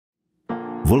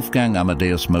Wolfgang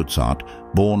Amadeus Mozart,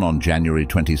 born on January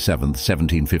 27,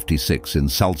 1756 in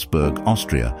Salzburg,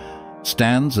 Austria,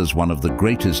 stands as one of the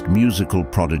greatest musical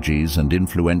prodigies and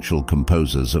influential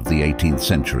composers of the 18th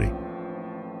century.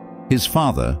 His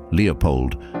father,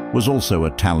 Leopold, was also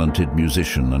a talented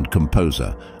musician and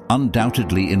composer,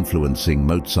 undoubtedly influencing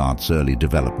Mozart's early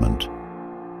development.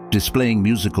 Displaying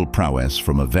musical prowess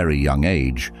from a very young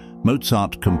age,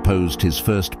 Mozart composed his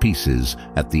first pieces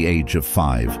at the age of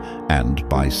 5 and,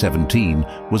 by 17,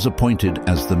 was appointed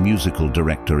as the musical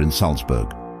director in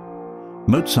Salzburg.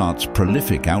 Mozart's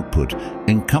prolific output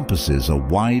encompasses a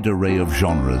wide array of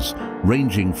genres,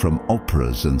 ranging from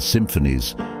operas and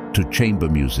symphonies to chamber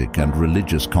music and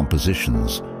religious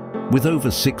compositions. With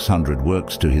over 600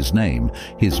 works to his name,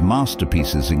 his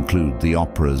masterpieces include the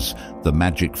operas The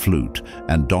Magic Flute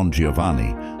and Don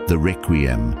Giovanni, the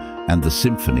Requiem, and the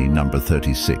Symphony No.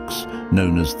 36,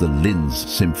 known as the Linz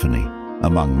Symphony,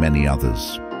 among many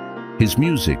others. His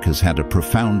music has had a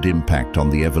profound impact on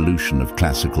the evolution of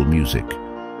classical music.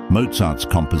 Mozart's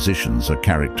compositions are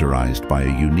characterized by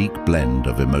a unique blend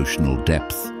of emotional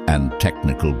depth and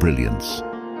technical brilliance.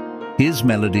 His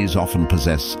melodies often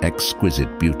possess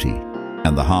exquisite beauty,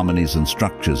 and the harmonies and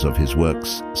structures of his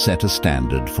works set a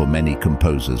standard for many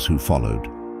composers who followed.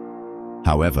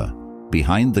 However,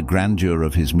 behind the grandeur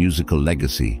of his musical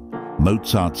legacy,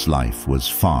 Mozart's life was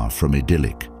far from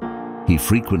idyllic. He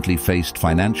frequently faced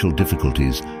financial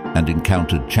difficulties and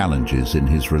encountered challenges in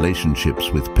his relationships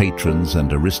with patrons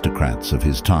and aristocrats of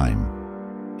his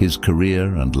time. His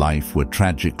career and life were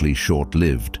tragically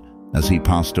short-lived, as he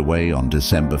passed away on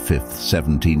December 5,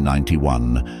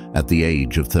 1791, at the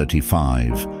age of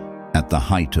 35, at the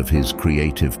height of his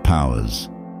creative powers.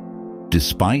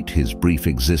 Despite his brief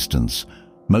existence,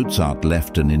 Mozart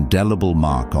left an indelible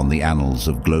mark on the annals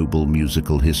of global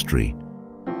musical history.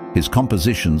 His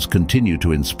compositions continue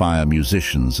to inspire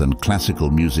musicians and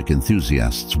classical music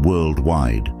enthusiasts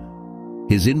worldwide.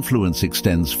 His influence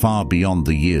extends far beyond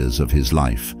the years of his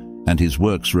life, and his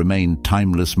works remain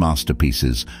timeless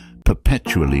masterpieces,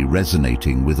 perpetually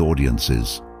resonating with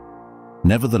audiences.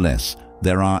 Nevertheless,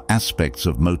 there are aspects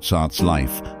of Mozart's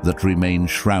life that remain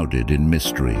shrouded in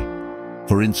mystery.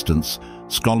 For instance,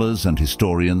 scholars and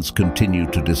historians continue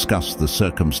to discuss the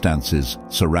circumstances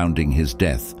surrounding his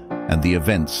death and the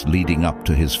events leading up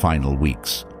to his final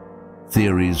weeks.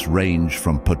 Theories range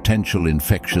from potential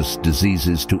infectious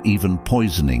diseases to even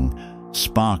poisoning,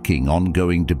 sparking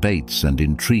ongoing debates and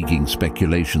intriguing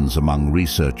speculations among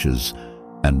researchers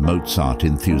and Mozart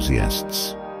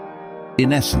enthusiasts.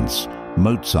 In essence,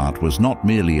 Mozart was not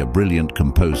merely a brilliant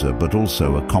composer but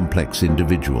also a complex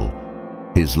individual.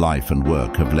 His life and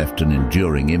work have left an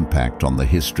enduring impact on the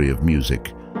history of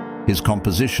music. His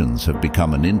compositions have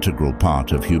become an integral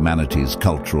part of humanity's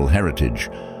cultural heritage,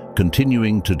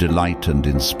 continuing to delight and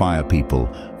inspire people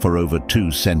for over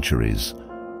 2 centuries.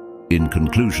 In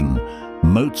conclusion,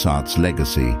 Mozart's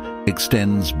legacy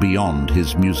extends beyond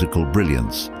his musical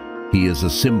brilliance. He is a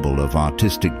symbol of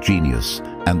artistic genius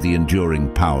and the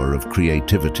enduring power of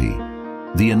creativity.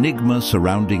 The enigma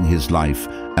surrounding his life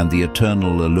and the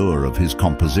eternal allure of his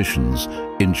compositions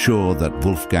ensure that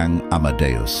Wolfgang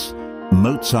Amadeus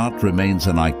Mozart remains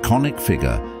an iconic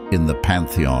figure in the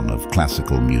pantheon of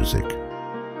classical music.